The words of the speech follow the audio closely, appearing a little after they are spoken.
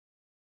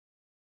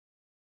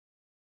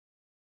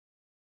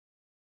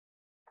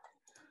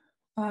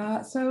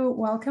So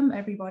welcome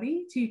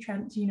everybody to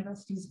Trent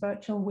University's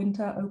virtual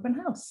winter open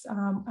house.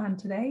 And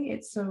today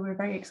we're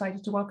very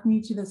excited to welcome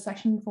you to the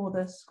session for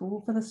the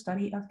School for the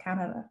Study of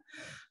Canada.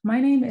 My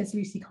name is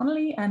Lucy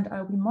Connolly and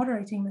I'll be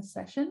moderating this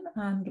session.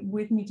 And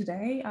with me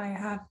today, I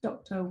have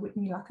Dr.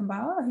 Whitney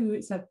Lackenbauer, who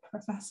is a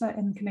professor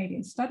in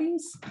Canadian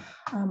Studies.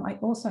 I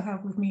also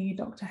have with me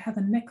Dr.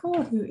 Heather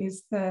Nichol, who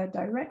is the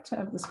director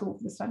of the School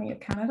for the Study of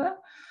Canada,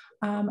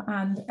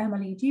 and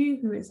Emily Dew,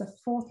 who is a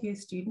fourth year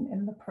student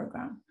in the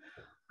program.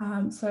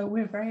 So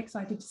we're very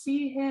excited to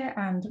see you here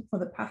and for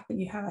the path that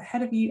you have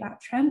ahead of you at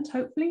Trent,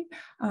 hopefully.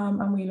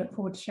 And we look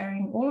forward to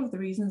sharing all of the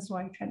reasons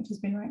why Trent has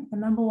been ranked the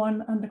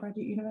 #1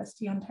 undergraduate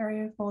university in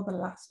Ontario for the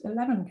last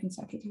 11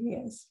 consecutive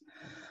years.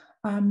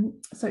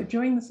 So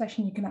during the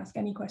session, you can ask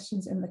any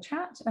questions in the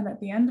chat, and at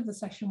the end of the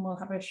session, we'll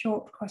have a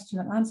short question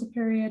and answer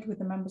period with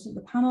the members of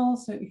the panel.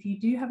 So if you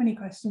do have any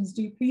questions,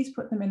 do please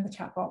put them in the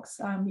chat box.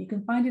 You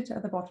can find it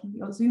at the bottom of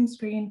your Zoom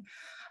screen.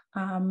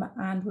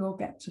 And we'll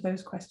get to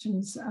those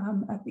questions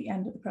at the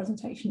end of the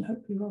presentation.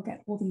 Hopefully we'll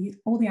get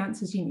all the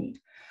answers you need.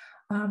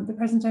 The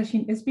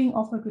presentation is being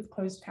offered with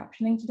closed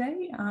captioning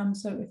today.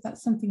 So if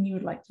that's something you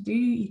would like to do,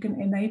 you can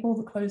enable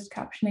the closed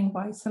captioning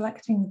by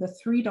selecting the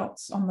 3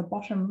 dots on the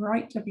bottom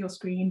right of your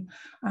screen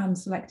and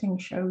selecting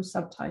show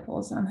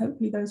subtitles. And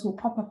hopefully those will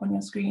pop up on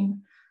your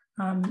screen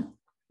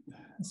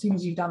as soon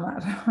as you've done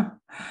that.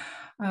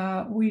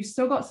 We've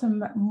still got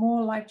some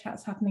more live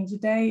chats happening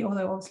today,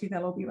 although obviously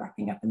they'll all be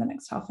wrapping up in the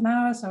next half an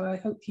hour. So I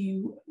hope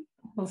you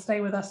will stay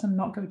with us and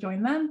not go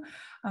join them.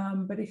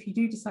 But if you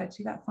do decide to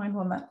do that, find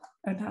one that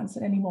won't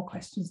answer any more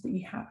questions that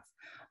you have.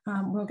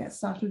 We'll get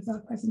started with our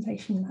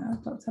presentation now.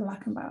 Dr.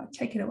 Lackenbauer,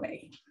 take it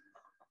away.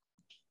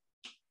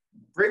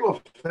 Great, well,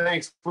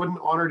 thanks. What an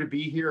honor to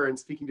be here and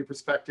speaking to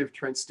prospective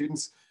Trent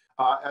students.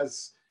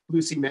 As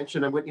Lucy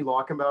mentioned, I'm Whitney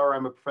Lackenbauer.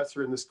 I'm a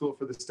professor in the School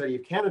for the Study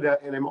of Canada,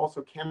 and I'm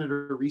also Canada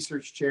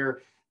Research Chair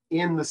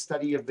in the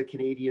study of the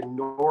Canadian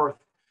North.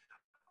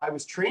 I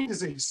was trained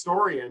as a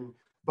historian,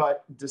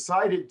 but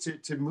decided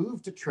to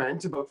move to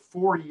Trent about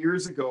 4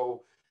 years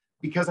ago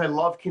because I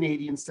love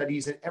Canadian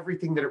studies and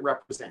everything that it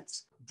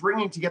represents,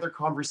 bringing together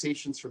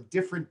conversations from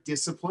different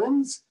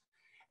disciplines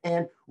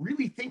and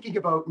really thinking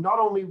about not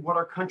only what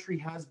our country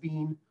has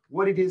been,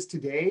 what it is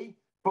today,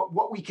 but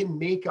what we can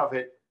make of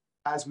it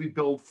as we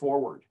build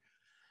forward.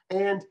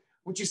 And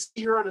what you see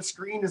here on a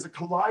screen is a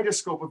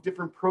kaleidoscope of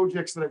different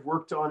projects that I've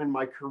worked on in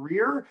my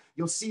career.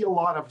 You'll see a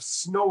lot of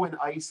snow and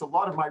ice. A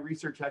lot of my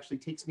research actually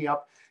takes me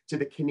up to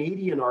the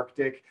Canadian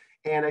Arctic,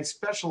 and I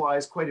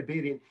specialize quite a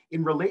bit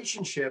in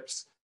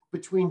relationships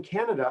between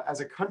Canada as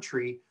a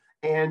country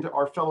and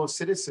our fellow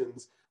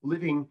citizens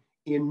living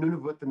in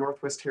Nunavut, the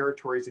Northwest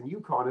Territories, and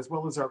Yukon, as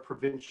well as our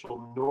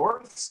provincial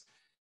norths.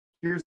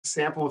 Here's a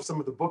sample of some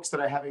of the books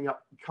that I have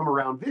come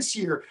around this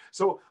year.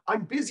 So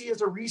I'm busy as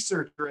a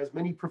researcher, as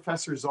many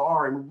professors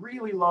are, and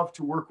really love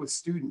to work with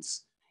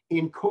students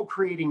in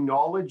co-creating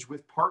knowledge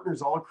with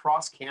partners all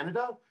across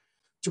Canada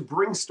to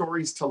bring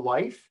stories to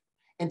life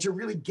and to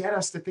really get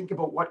us to think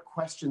about what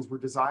questions we're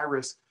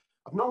desirous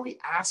of not only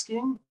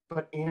asking,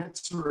 but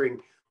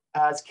answering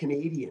as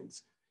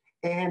Canadians.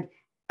 And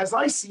as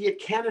I see it,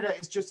 Canada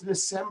is just an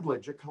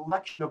assemblage, a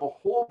collection of a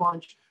whole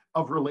bunch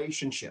of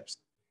relationships.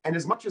 And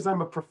as much as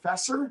I'm a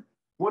professor,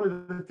 one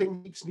of the things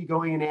that keeps me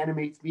going and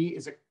animates me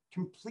is a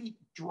complete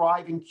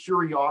driving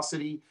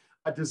curiosity,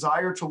 a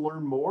desire to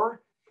learn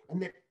more.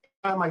 And that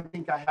time I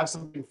think I have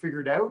something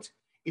figured out,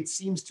 it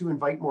seems to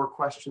invite more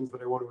questions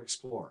that I want to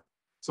explore.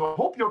 So I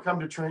hope you'll come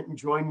to Trent and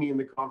join me in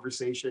the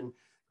conversation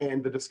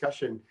and the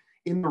discussion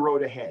in the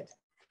road ahead.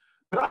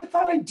 But I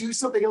thought I'd do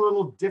something a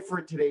little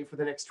different today for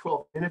the next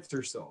 12 minutes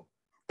or so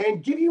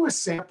and give you a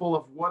sample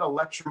of what a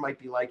lecture might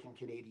be like in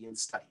Canadian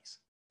studies.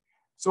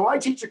 So I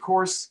teach a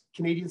course,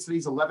 Canadian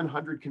Studies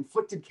 1100,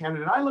 Conflicted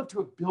Canada, and I love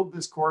to build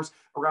this course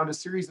around a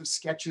series of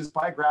sketches,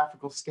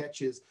 biographical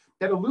sketches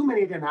that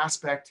illuminate an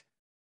aspect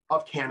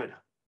of Canada.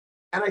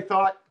 And I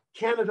thought,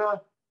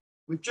 Canada,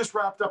 we've just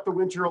wrapped up the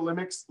Winter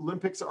Olympics.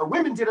 Our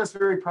women did us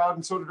very proud,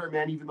 and so did our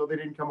men, even though they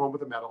didn't come home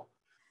with a medal.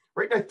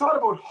 Right? And I thought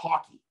about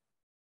hockey.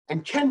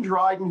 And Ken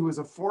Dryden, who was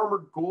a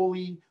former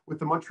goalie with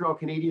the Montreal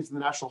Canadiens in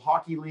the National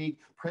Hockey League,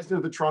 president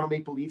of the Toronto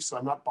Maple Leafs, so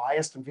I'm not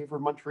biased in favor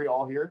of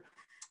Montreal here.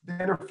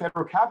 Then our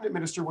federal cabinet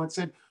minister once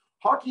said,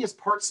 hockey is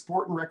part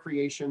sport and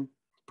recreation,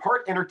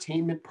 part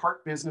entertainment,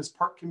 part business,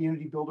 part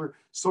community builder,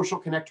 social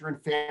connector, and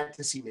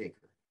fantasy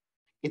maker.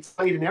 It's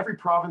played in every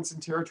province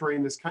and territory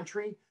in this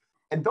country.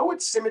 And though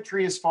its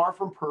symmetry is far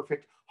from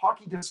perfect,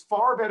 hockey does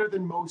far better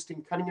than most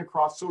in cutting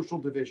across social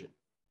division.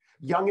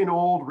 Young and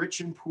old, rich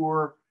and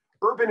poor,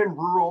 urban and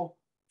rural,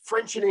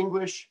 French and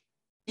English,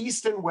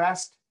 East and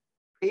West,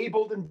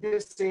 abled and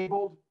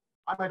disabled.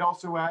 I might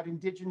also add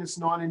Indigenous,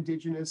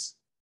 non-Indigenous,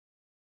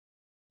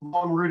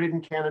 long-rooted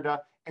in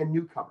Canada, and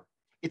newcomer.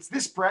 It's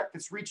this breadth,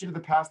 this reach into the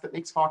past that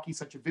makes hockey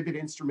such a vivid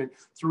instrument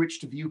through which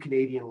to view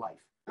Canadian life.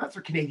 And that's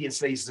what Canadian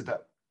Studies is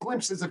about,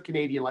 glimpses of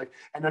Canadian life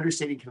and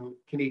understanding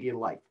Canadian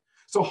life.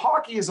 So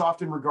hockey is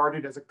often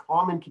regarded as a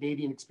common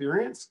Canadian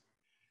experience,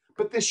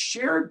 but this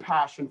shared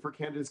passion for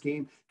Canada's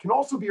game can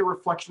also be a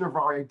reflection of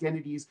our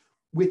identities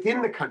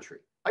within the country.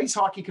 Ice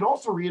hockey can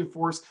also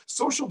reinforce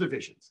social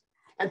divisions.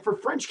 And for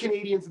French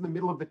Canadians in the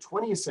middle of the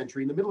 20th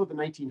century, in the middle of the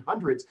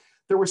 1900s,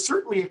 there was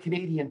certainly a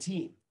Canadian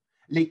team,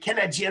 Les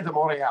Canadiens de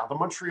Montréal, the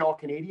Montreal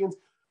Canadiens,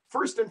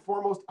 first and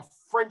foremost, a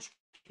French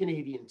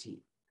Canadian team.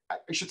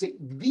 I should say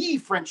the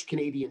French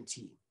Canadian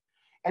team.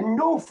 And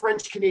no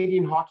French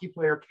Canadian hockey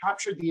player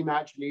captured the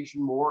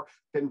imagination more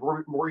than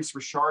Maurice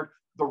Richard,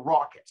 the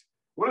Rocket,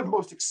 one of the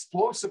most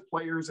explosive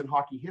players in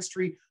hockey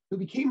history, who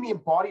became the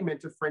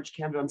embodiment of French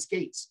Canada on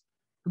skates,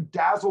 who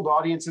dazzled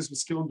audiences with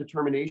skill and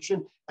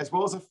determination, as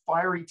well as a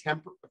fiery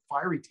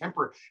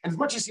temper. And as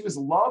much as he was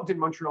loved in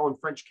Montreal and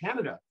French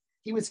Canada,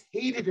 he was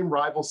hated in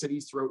rival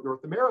cities throughout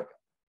North America.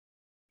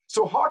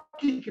 So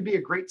hockey can be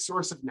a great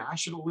source of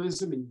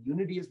nationalism and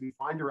unity as we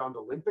find around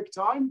Olympic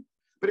time,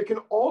 but it can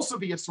also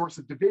be a source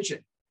of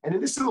division. And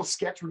in this little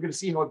sketch, we're going to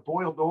see how it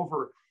boiled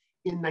over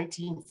in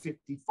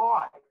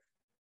 1955.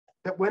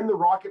 That when the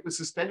Rocket was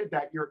suspended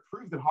that year, it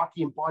proved that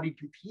hockey embodied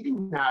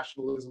competing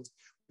nationalisms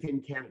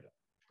within Canada.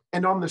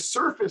 And on the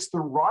surface, the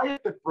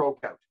riot that broke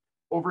out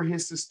over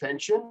his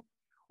suspension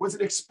was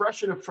an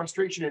expression of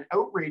frustration and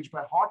outrage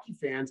by hockey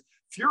fans,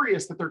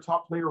 furious that their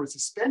top player was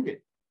suspended.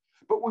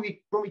 But when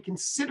we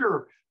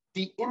consider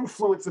the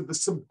influence of the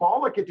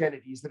symbolic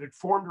identities that had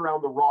formed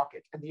around the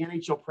Rocket and the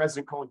NHL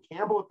president Colin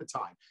Campbell at the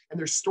time and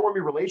their stormy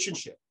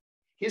relationship,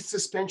 his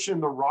suspension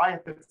and the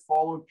riot that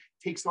followed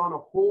takes on a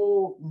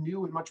whole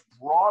new and much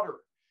broader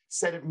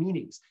set of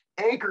meanings,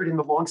 anchored in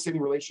the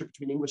longstanding relationship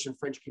between English and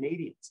French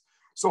Canadians.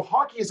 So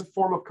hockey is a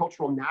form of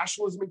cultural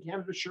nationalism in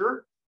Canada,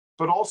 sure,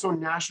 but also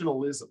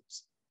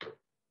nationalisms.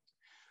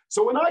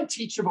 So when I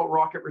teach about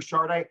Rocket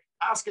Richard, I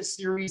ask a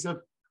series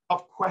of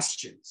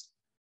questions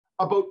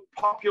about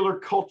popular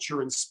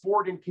culture and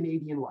sport in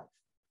Canadian life,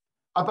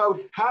 about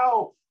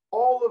how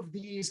all of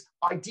these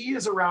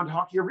ideas around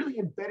hockey are really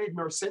embedded in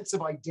our sense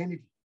of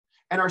identity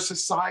and our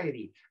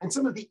society and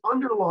some of the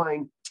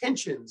underlying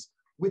tensions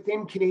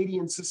within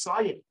Canadian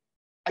society.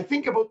 I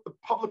think about the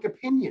public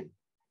opinion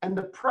and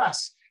the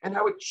press and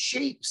how it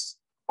shapes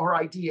our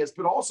ideas,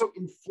 but also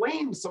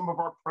inflames some of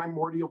our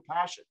primordial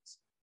passions.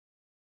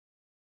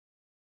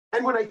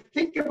 And when I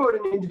think about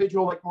an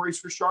individual like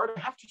Maurice Richard, I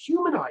have to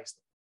humanize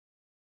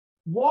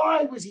them.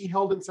 Why was he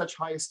held in such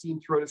high esteem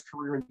throughout his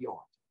career and beyond?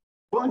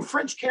 Well, in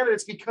French Canada,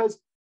 it's because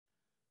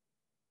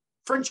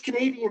French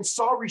Canadians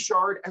saw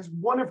Richard as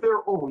one of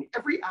their own.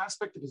 Every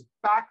aspect of his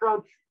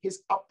background,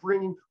 his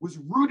upbringing was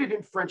rooted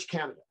in French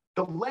Canada.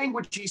 The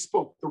language he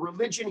spoke, the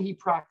religion he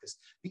practiced,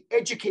 the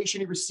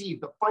education he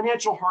received, the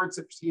financial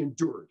hardships he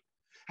endured,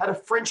 had a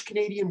French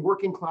Canadian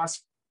working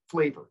class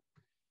flavor.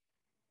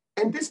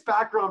 And this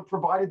background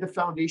provided the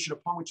foundation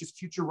upon which his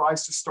future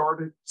rise to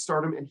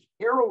stardom and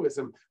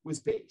heroism was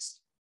based.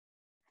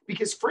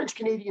 Because French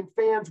Canadian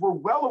fans were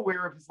well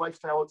aware of his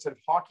lifestyle outside of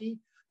hockey,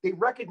 they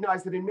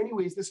recognized that in many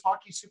ways, this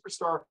hockey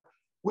superstar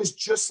was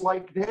just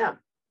like them.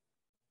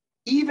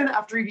 Even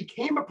after he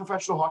became a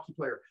professional hockey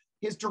player,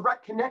 his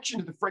direct connection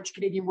to the French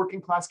Canadian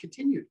working class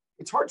continued.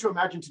 It's hard to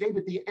imagine today,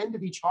 but at the end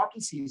of each hockey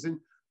season,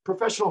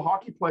 professional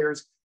hockey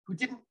players who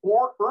didn't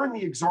earn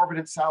the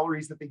exorbitant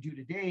salaries that they do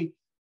today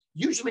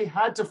usually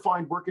had to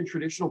find work in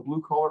traditional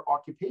blue-collar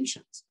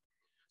occupations.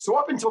 So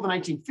up until the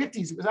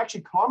 1950s, it was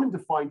actually common to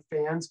find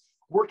fans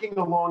working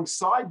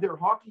alongside their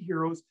hockey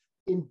heroes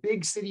in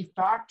big city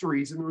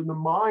factories and in the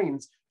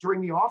mines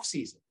during the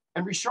off-season.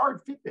 And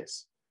Richard fit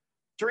this.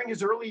 During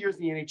his early years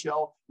in the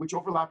NHL, which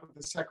overlapped with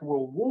the Second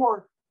World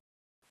War,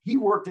 he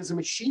worked as a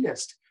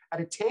machinist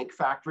at a tank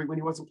factory when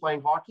he wasn't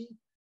playing hockey.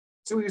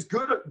 So he was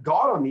good at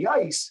God on the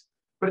ice,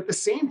 but at the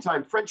same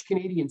time, French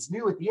Canadians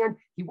knew at the end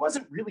he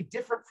wasn't really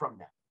different from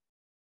them.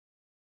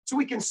 So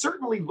we can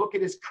certainly look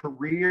at his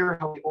career,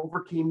 how he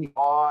overcame the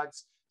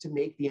odds to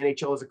make the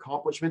NHL's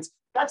accomplishments.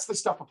 That's the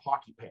stuff of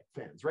hockey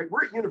fans, right?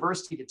 We're at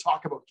university to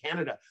talk about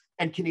Canada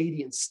and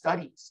Canadian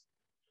studies,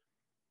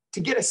 to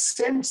get a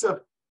sense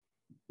of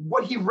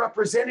what he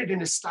represented in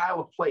his style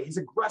of play, his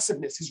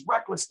aggressiveness, his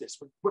recklessness,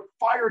 what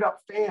fired up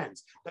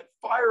fans, that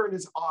fire in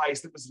his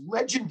eyes that was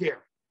legendary,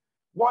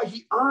 why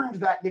he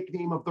earned that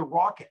nickname of the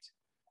Rocket,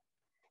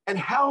 and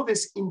how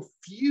this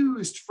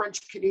infused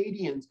French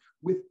Canadians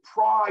with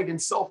pride and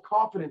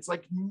self-confidence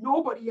like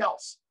nobody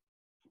else.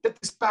 That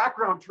this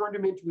background turned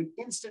him into an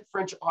instant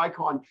French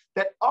icon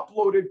that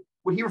uploaded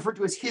what he referred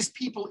to as his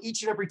people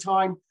each and every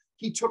time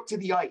he took to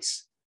the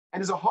ice.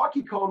 And as a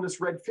hockey columnist,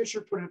 Red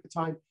Fisher, put it at the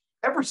time,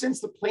 ever since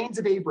the Plains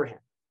of Abraham,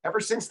 ever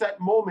since that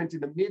moment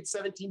in the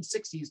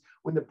mid-1760s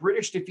when the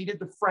British defeated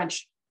the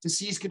French to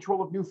seize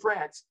control of New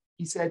France,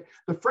 he said,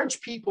 the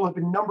French people have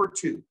been number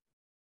two,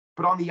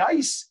 but on the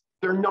ice,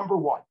 they're number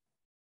one.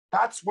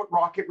 That's what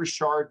Rocket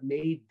Richard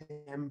made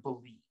them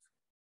believe.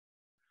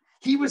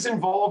 He was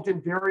involved in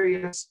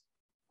various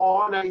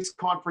on-ice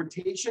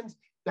confrontations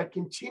that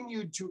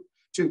continued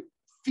to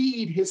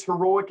feed his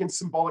heroic and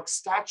symbolic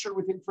stature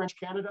within French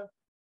Canada,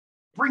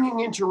 bringing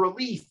into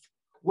relief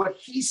what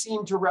he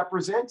seemed to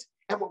represent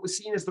and what was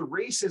seen as the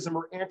racism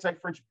or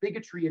anti-French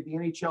bigotry of the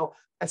NHL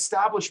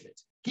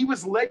establishment. He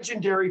was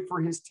legendary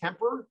for his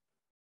temper,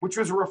 which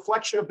was a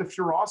reflection of the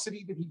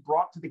ferocity that he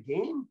brought to the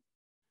game,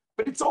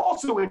 But it's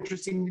also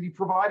interesting that he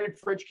provided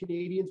French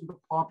Canadians with a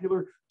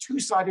popular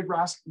two-sided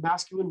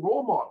masculine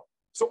role model.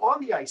 So on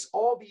the ice,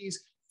 all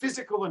these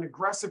physical and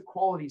aggressive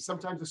qualities,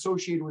 sometimes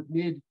associated with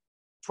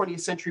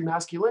mid-20th century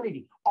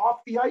masculinity.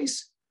 Off the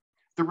ice,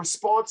 the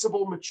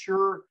responsible,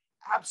 mature,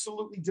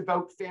 absolutely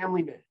devout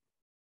family man.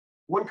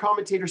 One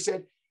commentator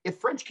said, if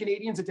French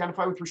Canadians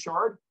identify with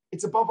Richard,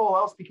 it's above all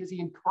else because he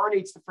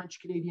incarnates the French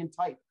Canadian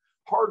type,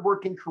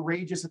 hardworking,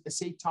 courageous, at the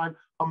same time,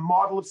 a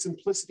model of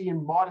simplicity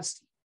and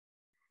modesty.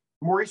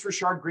 Maurice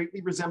Richard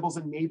greatly resembles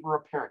a neighbor or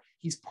parent.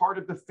 He's part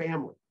of the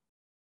family.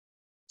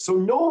 So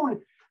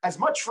known as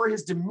much for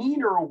his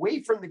demeanor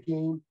away from the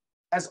game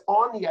as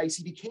on the ice,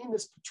 he became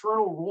this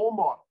paternal role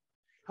model,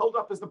 held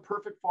up as the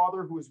perfect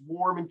father who is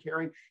warm and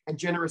caring and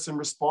generous and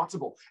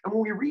responsible. And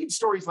when we read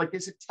stories like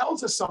this, it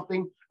tells us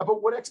something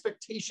about what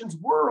expectations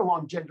were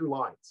along gender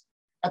lines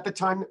at the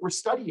time that we're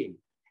studying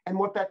and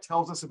what that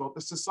tells us about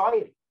the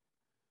society.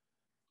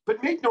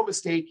 But make no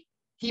mistake,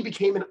 he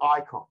became an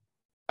icon,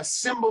 a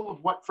symbol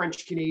of what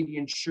French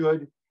Canadians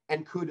should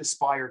and could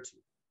aspire to.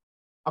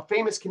 A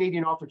famous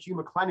Canadian author, Hugh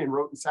McLennan,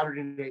 wrote in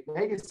Saturday Night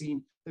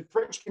Magazine that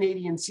French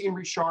Canadians see in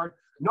Richard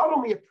not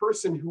only a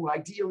person who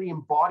ideally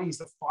embodies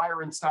the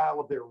fire and style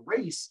of their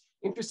race.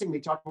 Interesting, they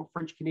talk about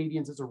French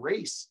Canadians as a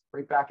race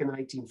right back in the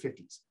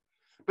 1950s.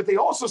 But they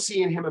also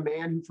see in him a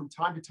man who from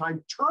time to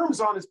time turns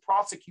on his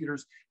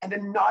prosecutors and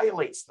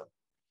annihilates them.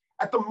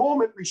 At the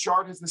moment,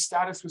 Richard has the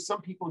status with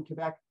some people in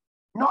Quebec,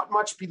 not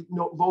much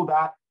below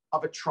that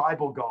of a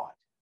tribal god.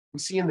 We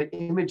see in the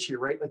image here,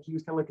 right? Like he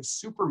was kind of like a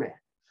Superman.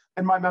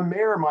 And my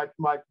mère,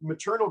 my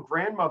maternal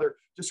grandmother,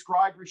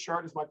 described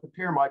Richard as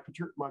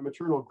my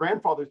maternal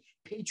grandfather's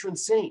patron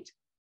saint.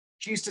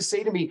 She used to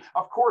say to me,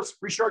 of course,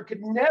 Richard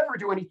could never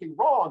do anything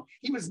wrong.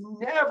 He was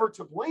never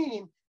to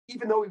blame,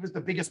 even though he was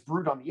the biggest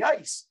brute on the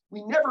ice.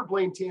 We never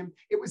blamed him.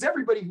 It was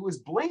everybody who was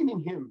blaming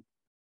him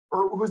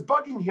or who was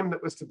bugging him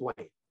that was to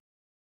blame.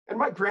 And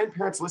my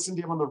grandparents listened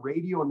to him on the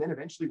radio and then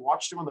eventually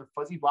watched him on their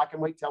fuzzy black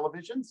and white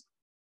televisions.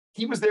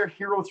 He was their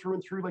hero through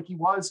and through, like he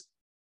was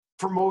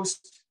for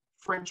most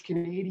French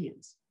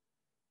Canadians.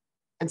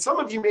 And some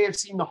of you may have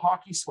seen the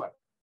hockey sweater.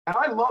 And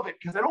I love it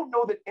because I don't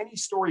know that any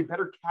story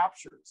better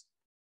captures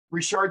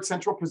Richard's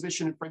central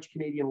position in French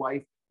Canadian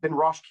life than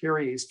Roche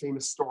Carrier's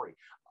famous story.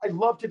 I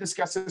love to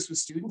discuss this with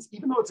students.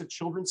 Even though it's a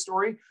children's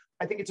story,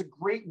 I think it's a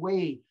great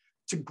way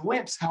to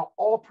glimpse how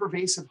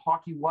all-pervasive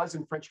hockey was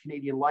in French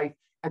Canadian life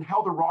and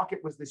how the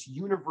Rocket was this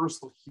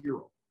universal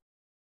hero.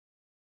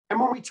 And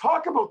when we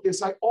talk about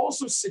this, I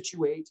also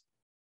situate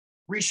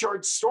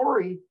Richard's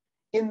story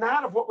in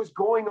that of what was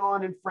going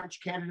on in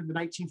French Canada in the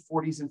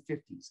 1940s and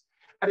 50s,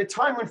 at a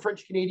time when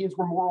French Canadians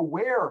were more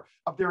aware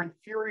of their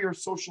inferior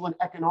social and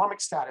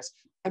economic status,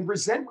 and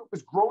resentment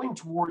was growing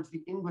towards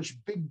the English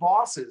big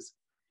bosses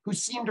who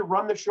seemed to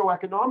run the show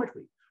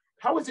economically.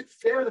 How is it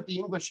fair that the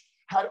English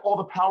had all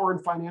the power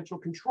and financial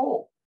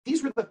control?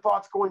 These were the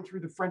thoughts going through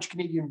the French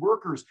Canadian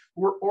workers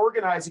who were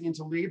organizing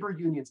into labor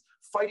unions,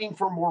 fighting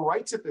for more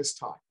rights at this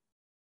time.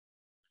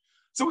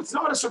 So it's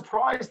not a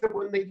surprise that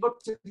when they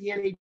looked at the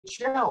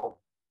NHL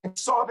and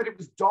saw that it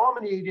was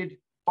dominated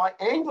by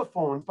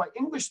Anglophones, by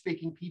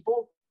English-speaking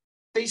people,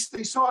 they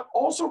saw it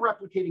also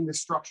replicating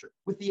this structure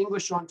with the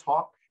English on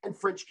top and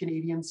French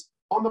Canadians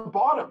on the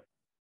bottom.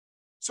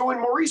 So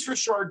when Maurice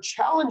Richard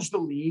challenged the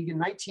league in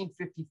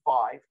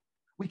 1955,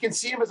 we can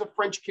see him as a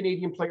French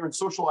Canadian player and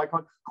social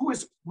icon who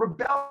is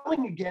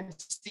rebelling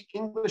against the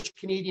English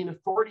Canadian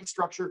authority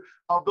structure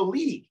of the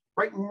league,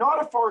 right?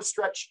 Not a far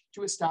stretch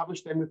to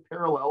establish them with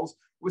parallels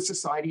with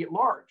society at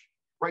large,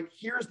 right?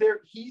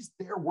 He's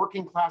their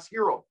working class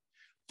hero,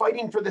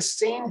 fighting for the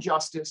same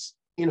justice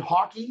in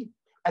hockey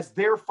as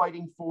they're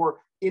fighting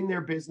for in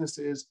their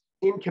businesses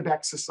in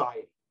Quebec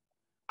society.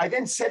 I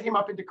then set him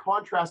up into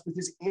contrast with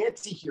his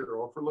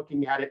anti-hero, if we're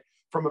looking at it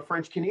from a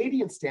French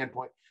Canadian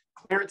standpoint,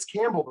 Clarence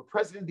Campbell, the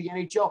president of the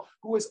NHL,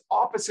 who was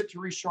opposite to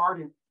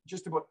Richard in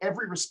just about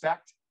every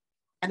respect,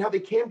 and how they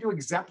came to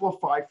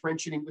exemplify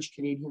French and English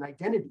Canadian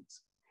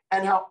identities.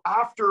 And how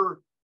after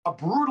a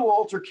brutal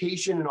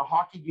altercation in a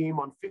hockey game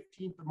on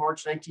 15th of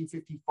March,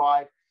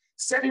 1955,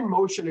 set in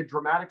motion a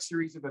dramatic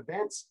series of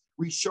events.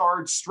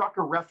 Richard struck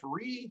a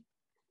referee.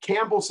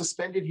 Campbell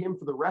suspended him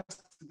for the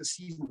rest of the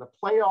season of the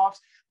playoffs.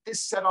 This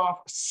set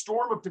off a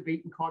storm of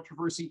debate and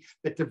controversy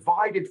that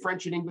divided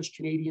French and English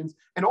Canadians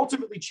and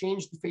ultimately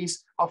changed the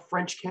face of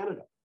French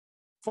Canada.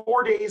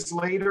 4 days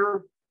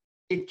later,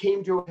 it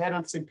came to a head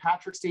on St.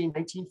 Patrick's Day in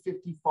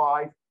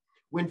 1955,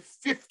 when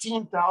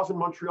 15,000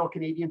 Montreal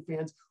Canadian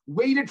fans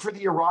waited for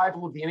the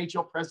arrival of the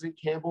NHL president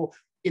Campbell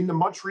in the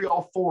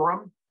Montreal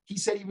Forum. He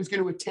said he was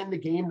going to attend the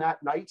game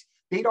that night.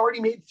 They'd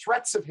already made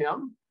threats of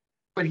him,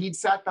 but he'd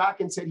sat back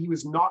and said he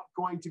was not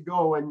going to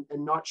go and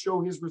not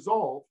show his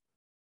resolve.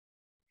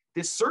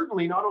 This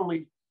certainly not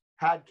only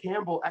had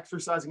Campbell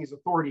exercising his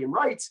authority and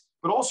rights,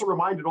 but also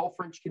reminded all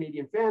French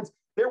Canadian fans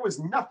there was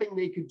nothing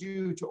they could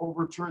do to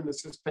overturn the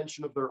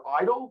suspension of their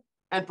idol,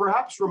 and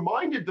perhaps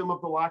reminded them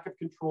of the lack of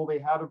control they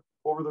had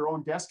over their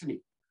own destiny,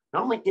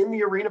 not only in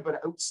the arena,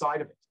 but outside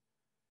of it.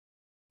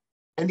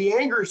 And the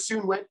anger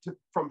soon went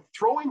from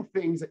throwing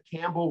things at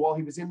Campbell while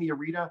he was in the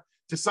arena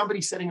to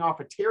somebody setting off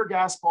a tear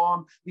gas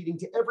bomb, leading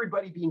to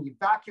everybody being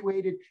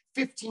evacuated,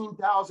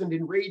 15,000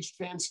 enraged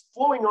fans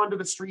flowing onto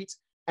the streets,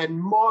 and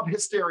mob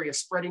hysteria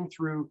spreading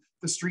through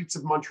the streets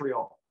of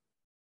Montreal.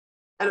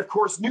 And of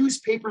course,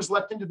 newspapers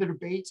leapt into the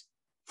debate,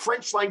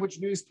 French language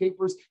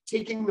newspapers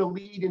taking the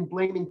lead in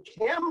blaming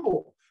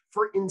Campbell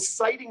for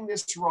inciting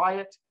this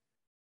riot,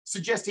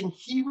 suggesting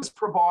he was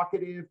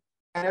provocative.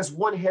 And as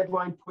one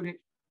headline put it,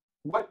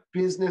 what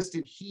business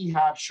did he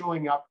have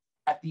showing up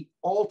at the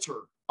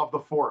altar of the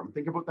forum?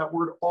 Think about that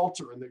word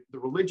altar and the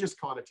religious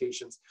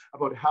connotations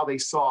about how they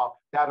saw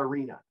that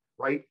arena,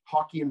 right?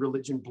 Hockey and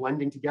religion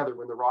blending together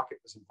when the Rocket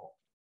was involved.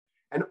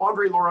 And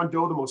André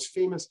Laurendeau, the most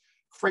famous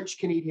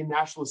French-Canadian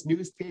nationalist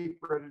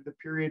newspaper at the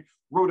period,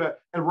 wrote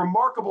a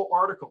remarkable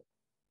article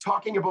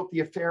talking about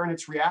the affair and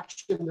its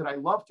reaction that I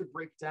love to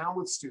break down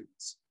with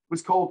students. It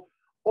was called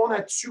On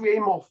a tué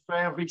mon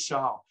frère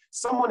Richard.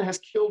 Someone has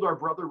killed our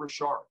brother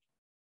Richard.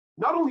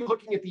 Not only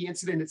looking at the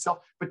incident itself,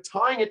 but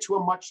tying it to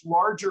a much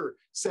larger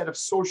set of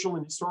social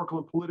and historical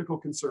and political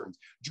concerns,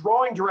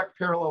 drawing direct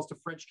parallels to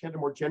French Canada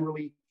more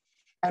generally,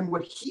 and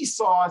what he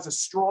saw as a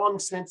strong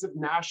sense of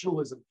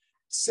nationalism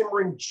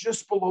simmering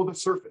just below the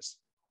surface,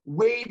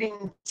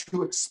 waiting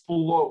to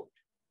explode.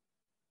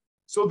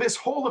 So this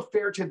whole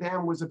affair to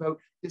them was about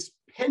this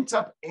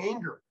pent-up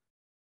anger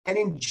and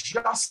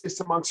injustice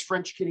amongst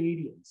French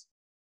Canadians,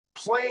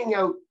 playing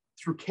out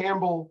through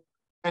Campbell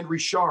and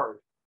Richard,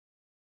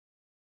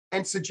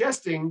 and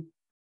suggesting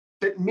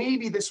that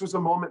maybe this was a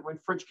moment when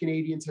French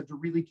Canadians had to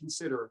really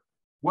consider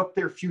what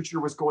their future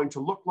was going to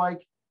look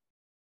like.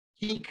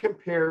 He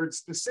compared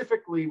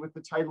specifically with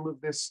the title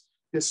of this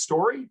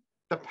story,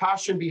 the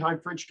passion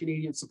behind French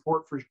Canadian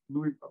support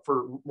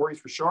for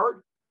Maurice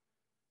Richard,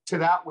 to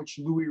that which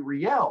Louis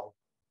Riel,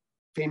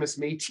 famous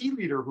Métis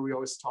leader who we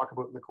always talk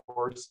about in the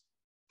course,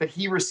 that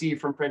he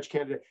received from French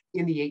Canada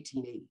in the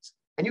 1880s.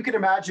 And you can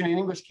imagine in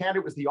English Canada,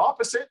 it was the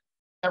opposite.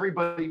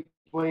 Everybody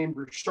blamed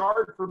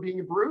Richard for being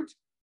a brute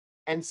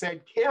and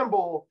said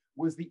Campbell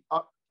was the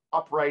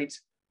upright,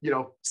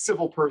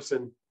 civil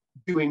person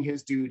doing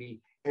his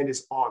duty and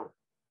his honor.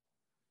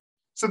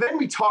 So then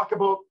we talk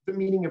about the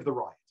meaning of the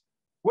riot.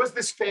 Was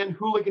this fan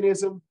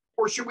hooliganism,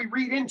 or should we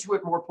read into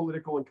it more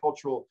political and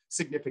cultural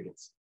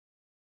significance?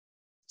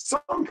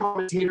 Some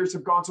commentators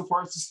have gone so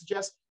far as to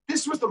suggest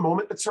this was the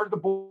moment that started the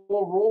ball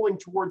rolling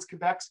towards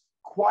Quebec's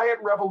quiet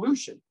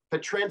revolution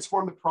that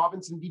transformed the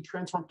province and indeed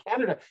transformed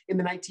Canada in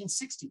the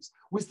 1960s.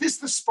 Was this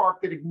the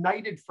spark that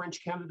ignited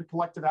French Canada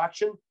collective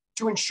action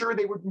to ensure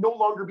they would no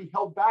longer be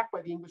held back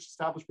by the English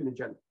establishment in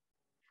general?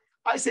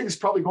 I say this is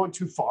probably going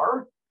too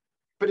far,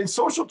 but in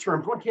social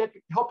terms, one can't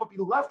help but be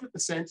left with the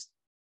sense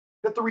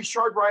that the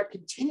Richard riot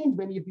contained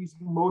many of these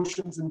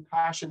emotions and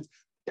passions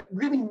that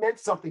really meant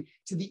something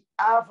to the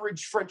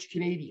average French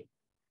Canadian.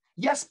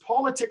 Yes,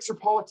 politics are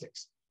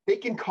politics. They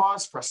can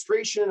cause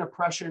frustration and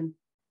oppression,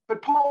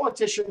 but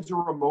politicians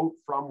are remote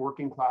from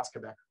working class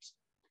Quebecers.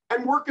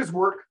 And work is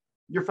work.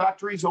 Your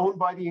factory is owned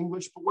by the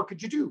English, but what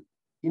could you do?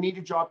 You need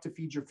a job to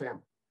feed your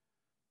family.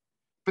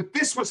 But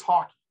this was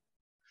hockey.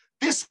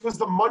 This was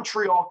the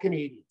Montreal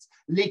Canadiens,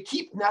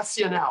 l'équipe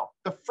nationale,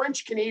 the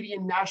French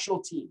Canadian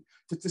national team.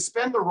 To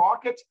suspend the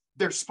Rocket,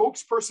 their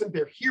spokesperson,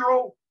 their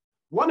hero,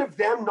 one of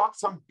them, not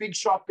some big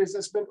shot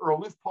businessman or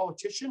aloof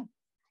politician,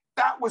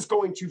 that was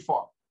going too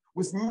far.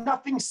 Was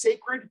nothing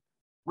sacred?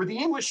 Were the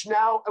English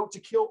now out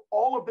to kill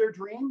all of their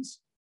dreams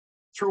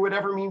through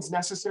whatever means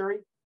necessary?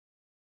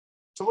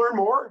 To learn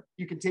more,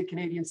 you can take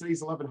Canadian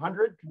Studies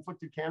 1100,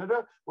 Conflicted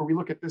Canada, where we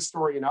look at this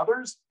story and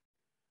others,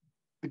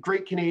 the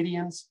great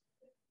Canadians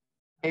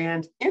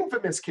and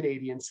infamous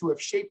Canadians who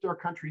have shaped our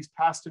country's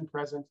past and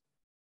present,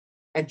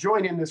 and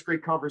join in this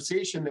great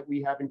conversation that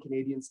we have in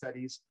Canadian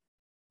Studies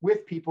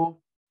with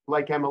people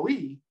like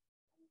Emily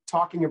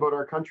talking about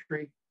our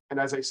country. And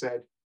as I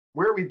said,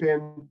 where we've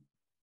been,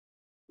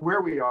 where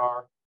we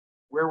are,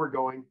 where we're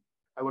going.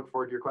 I look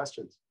forward to your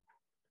questions.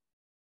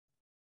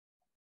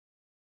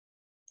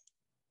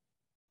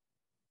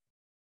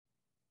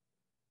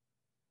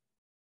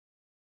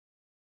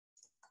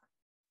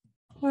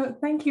 Well,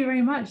 thank you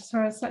very much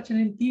for such an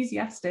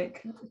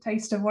enthusiastic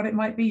taste of what it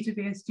might be to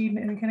be a student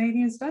in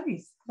Canadian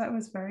Studies. That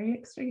was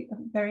very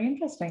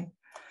interesting.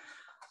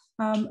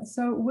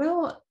 So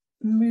we'll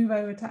move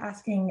over to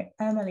asking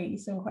Emily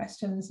some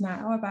questions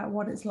now about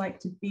what it's like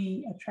to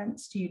be a Trent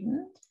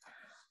student.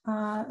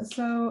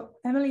 So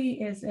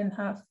Emily is in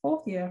her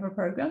 4th year of her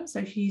program,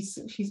 so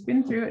she's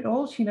been through it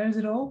all, she knows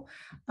it all.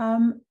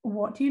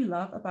 What do you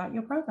love about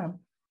your program?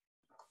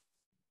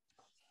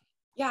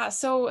 Yeah,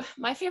 so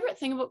my favorite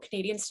thing about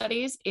Canadian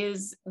Studies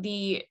is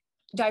the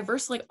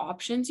diverse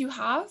options you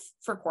have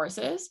for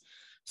courses.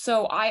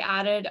 So I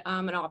added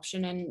an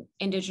option in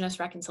Indigenous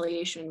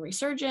Reconciliation and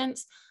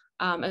Resurgence,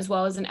 as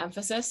well as an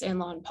emphasis in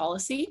law and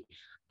policy.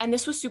 And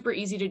this was super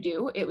easy to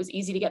do. It was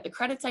easy to get the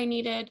credits I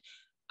needed.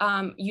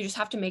 You just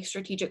have to make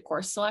strategic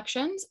course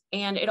selections.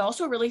 And it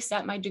also really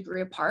set my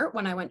degree apart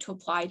when I went to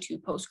apply to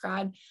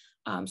postgrad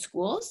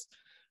schools.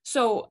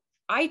 So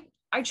I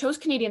I chose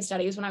Canadian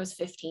studies when I was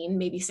 15,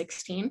 maybe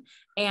 16.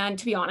 And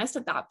to be honest,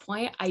 at that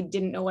point, I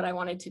didn't know what I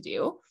wanted to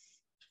do.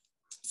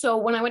 So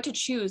when I went to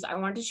choose, I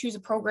wanted to choose a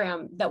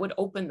program that would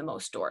open the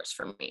most doors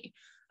for me.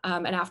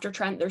 And after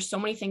Trent, there's so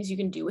many things you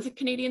can do with a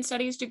Canadian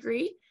studies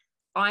degree.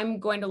 I'm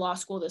going to law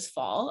school this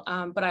fall,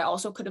 but I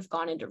also could have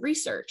gone into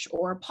research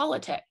or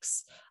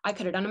politics. I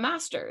could have done a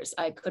master's.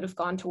 I could have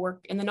gone to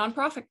work in the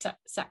nonprofit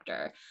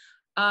sector.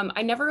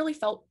 I never really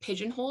felt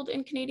pigeonholed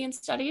in Canadian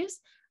studies,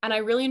 and I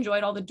really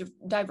enjoyed all the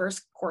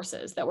diverse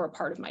courses that were a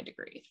part of my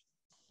degree.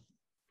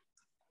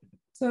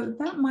 So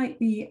that might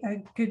be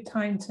a good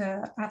time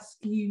to ask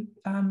you,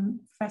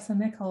 Professor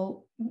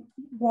Nicol,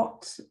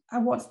 what's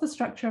the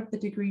structure of the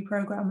degree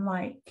program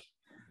like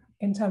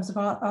in terms of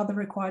are the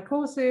required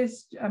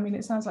courses? I mean,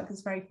 it sounds like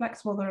it's very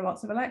flexible. There are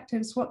lots of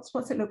electives.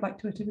 What's it look like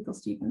to a typical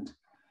student?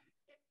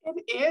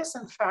 It is,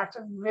 in fact,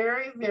 a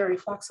very, very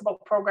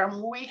flexible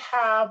program. We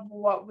have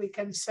what we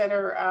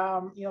consider,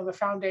 the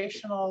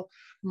foundational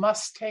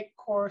must-take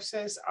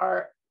courses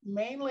are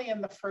mainly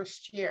in the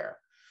first year.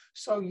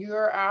 So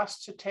you're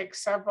asked to take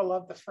several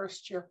of the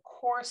first year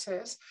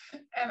courses.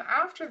 And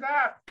after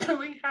that,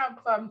 we have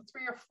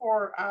 3 or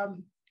 4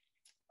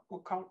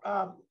 we'll call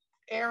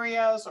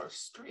areas or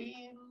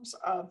streams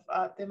of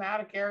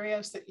thematic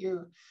areas that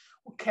you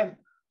can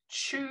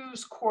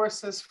choose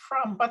courses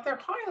from, but they're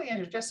highly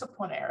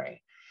interdisciplinary.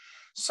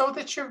 So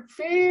that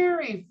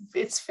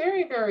it's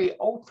very, very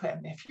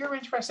open. If you're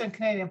interested in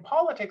Canadian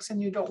politics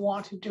and you don't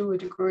want to do a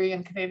degree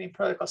in Canadian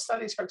political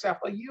studies, for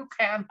example, you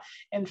can,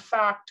 in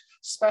fact,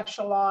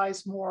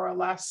 specialize more or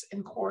less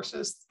in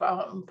courses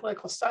in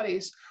political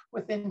studies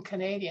within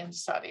Canadian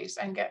studies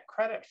and get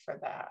credit for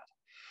that.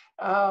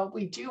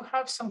 We do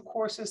have some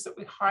courses that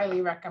we highly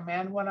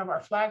recommend. One of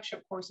our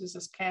flagship courses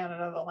is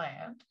Canada, the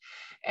Land.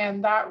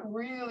 And that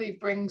really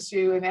brings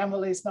you, and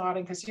Emily's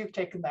nodding because you've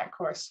taken that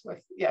course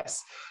with,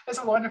 yes, it's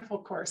a wonderful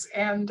course.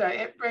 And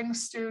it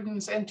brings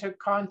students into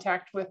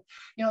contact with,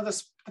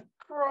 this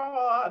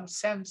broad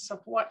sense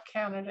of what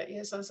Canada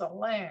is as a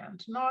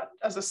land, not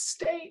as a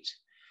state,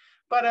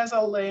 but as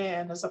a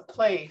land, as a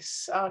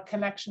place,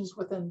 connections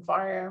with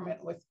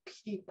environment, with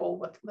people,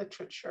 with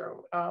literature,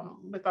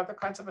 with other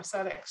kinds of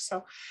aesthetics.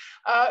 So,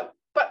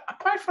 but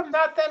apart from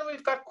that, then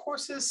we've got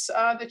courses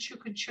that you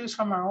could choose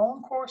from our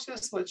own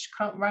courses, which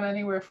run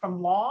anywhere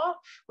from law,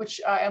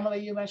 which Emily,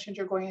 you mentioned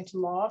you're going into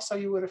law, so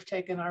you would have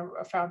taken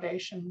our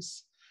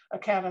foundations,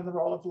 Canada, the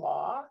role of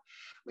law.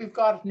 We've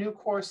got new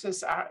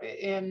courses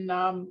in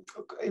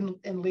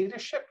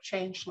leadership,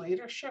 change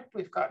leadership.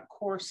 We've got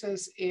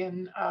courses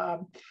in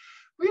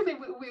really,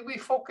 we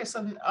focus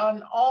on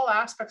all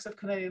aspects of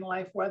Canadian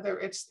life, whether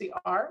it's the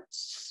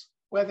arts,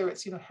 whether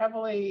it's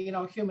heavily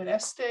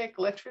humanistic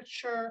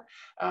literature.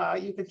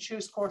 You can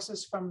choose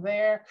courses from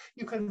there.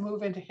 You can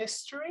move into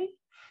history.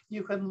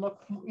 You can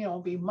look,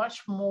 be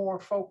much more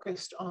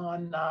focused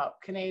on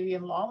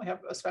Canadian law. We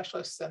have a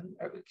specialist in,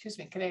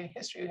 Canadian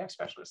history. We have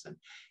specialists in,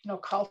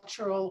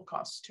 cultural,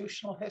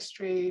 constitutional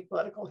history,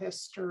 political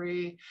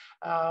history,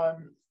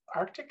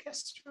 Arctic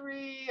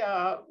history.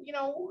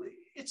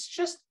 It's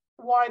just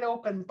wide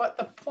open, but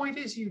the point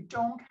is you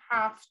don't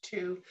have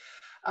to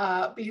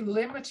be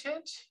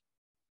limited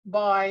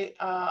by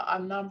a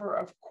number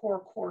of core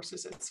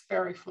courses. It's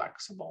very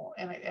flexible,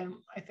 and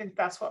I think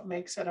that's what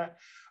makes it a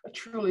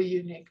truly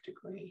unique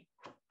degree.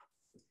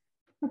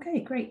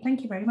 Okay, great.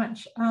 Thank you very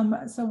much.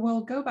 So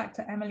we'll go back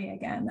to Emily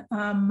again.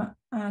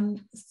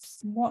 And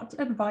what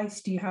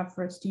advice do you have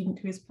for a student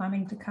who is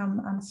planning to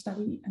come and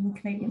study in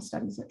Canadian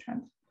studies at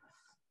Trent?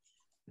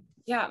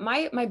 Yeah,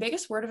 my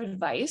biggest word of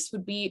advice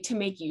would be to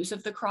make use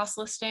of the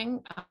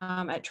cross-listing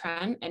at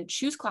Trent and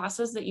choose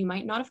classes that you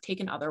might not have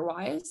taken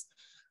otherwise.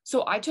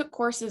 So I took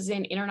courses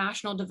in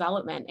international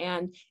development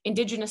and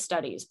Indigenous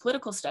studies,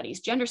 political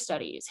studies, gender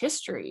studies,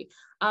 history.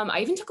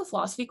 I even took a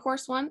philosophy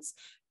course once,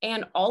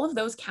 and all of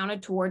those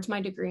counted towards my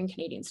degree in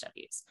Canadian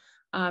studies,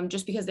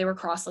 just because they were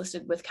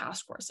cross-listed with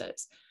CAST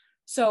courses.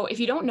 So if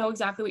you don't know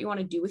exactly what you want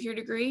to do with your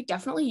degree,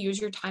 definitely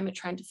use your time at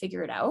Trent to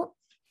figure it out.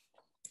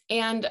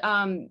 And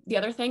the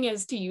other thing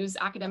is to use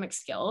academic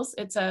skills.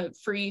 It's a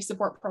free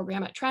support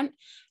program at Trent,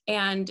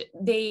 and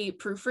they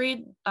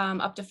proofread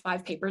up to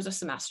 5 papers a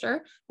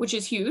semester, which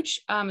is huge,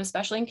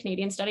 especially in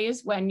Canadian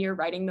studies when you're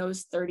writing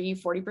those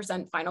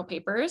 30-40% final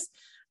papers,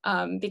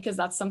 because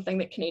that's something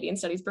that Canadian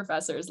studies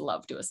professors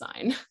love to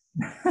assign.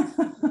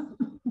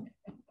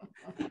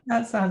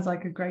 That sounds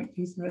like a great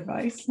piece of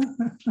advice.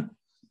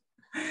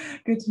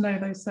 Good to know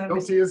those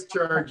services. Guilty as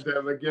charged,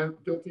 Emma. Again,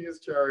 guilty as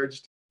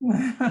charged.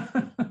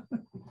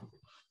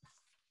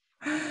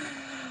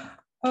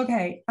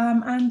 Okay,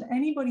 and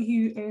anybody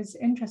who is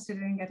interested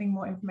in getting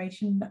more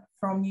information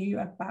from you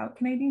about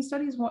Canadian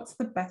studies, what's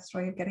the best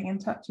way of getting in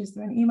touch? Is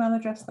there an email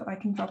address that I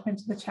can drop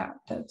into the chat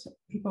that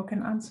people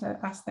can ask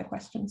their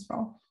questions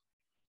from?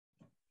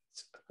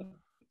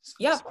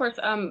 Yeah, of course.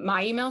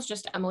 My email is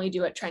just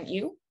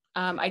emilydew@trentu.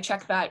 I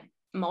check that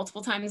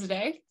multiple times a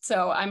day,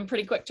 so I'm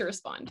pretty quick to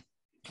respond.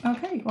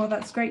 Okay, well,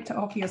 that's great to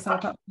offer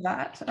yourself up for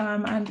that.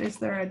 And is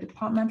there a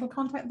departmental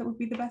contact that would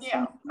be the best?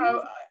 Yeah,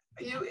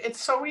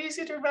 It's so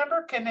easy to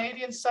remember,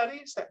 Canadian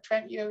Studies at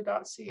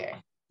trentu.ca.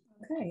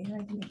 Okay,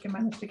 I think I can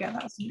manage to get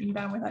that something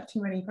down without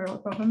too many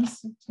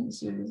problems.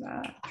 This is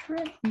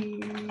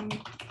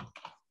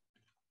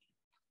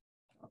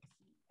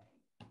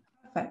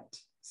perfect.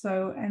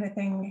 So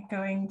anything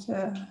going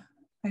to,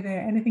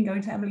 anything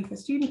going to Emily for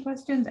student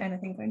questions,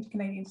 anything going to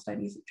Canadian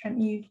Studies at Trent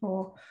U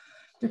for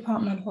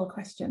departmental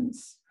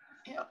questions.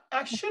 Yeah,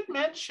 I should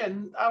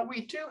mention,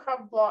 we do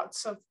have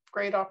lots of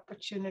great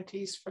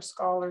opportunities for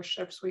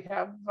scholarships. We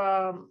have,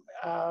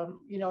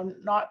 you know,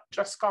 not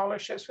just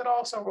scholarships, but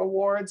also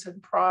rewards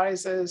and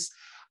prizes.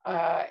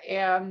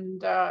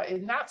 And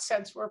in that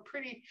sense, we're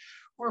pretty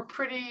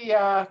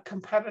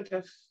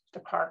competitive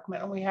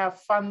department, and we have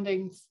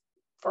funding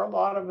for a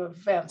lot of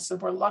events,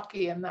 and we're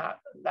lucky in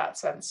that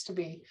sense to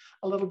be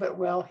a little bit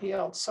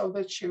well-heeled, so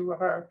that you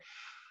are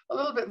a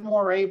little bit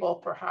more able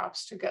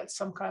perhaps to get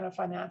some kind of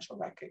financial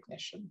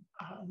recognition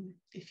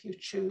if you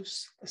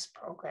choose this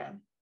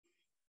program.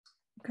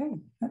 Okay,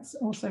 that's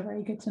also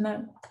very good to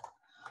know.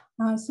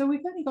 So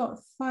we've only got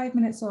 5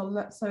 minutes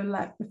or so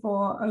left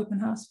before open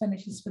house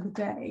finishes for the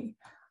day.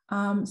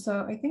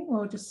 So I think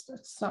we'll just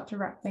start to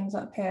wrap things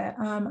up here.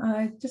 And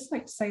I'd just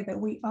like to say that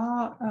we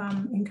are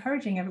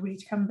encouraging everybody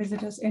to come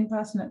visit us in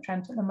person at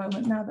Trent at the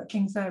moment, now that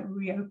things are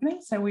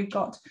reopening. So we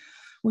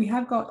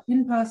have got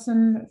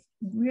in-person,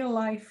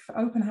 real-life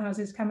open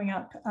houses coming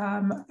up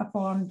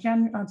upon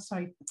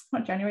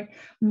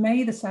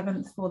May the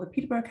 7th for the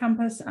Peterborough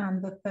campus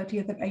and the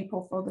 30th of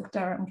April for the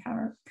Durham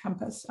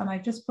campus. And I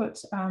just put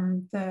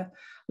the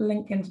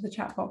link into the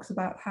chat box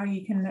about how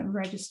you can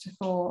register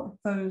for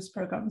those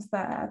programs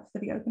there for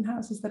the open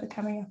houses that are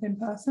coming up in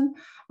person.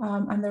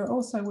 And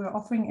we're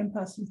offering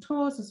in-person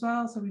tours as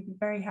well. So we'd be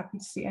very happy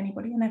to see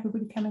anybody and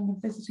everybody coming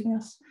and visiting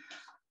us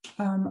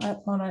on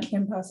an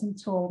in-person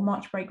tour.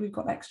 March break, we've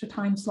got extra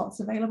time slots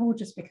available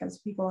just because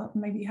people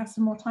maybe have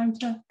some more time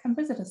to come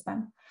visit us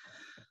then.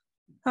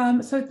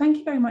 So thank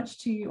you very much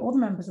to all the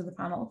members of the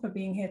panel for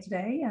being here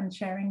today and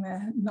sharing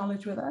their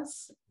knowledge with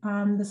us.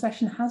 The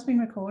session has been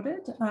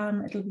recorded.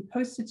 It'll be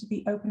posted to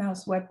the Open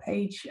House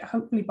webpage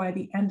hopefully by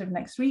the end of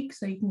next week,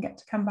 so you can get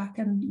to come back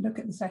and look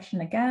at the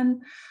session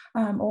again,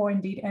 or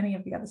indeed any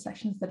of the other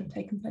sessions that have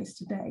taken place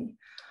today.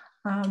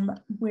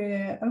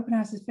 Open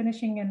House is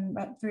finishing in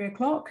about 3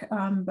 o'clock,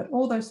 but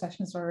all those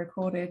sessions are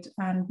recorded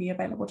and be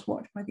available to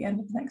watch by the end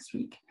of next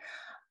week.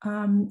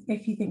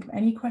 If you think of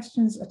any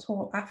questions at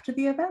all after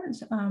the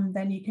event,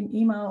 then you can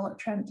email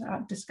Trent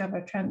at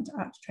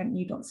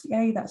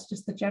discovertrent@trentu.ca. That's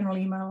just the general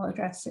email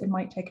address. It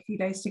might take a few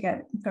days to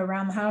go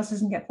around the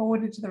houses and get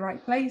forwarded to the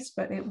right place,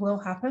 but it will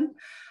happen.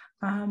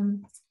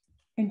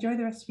 Enjoy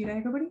the rest of your day,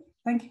 everybody.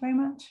 Thank you very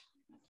much.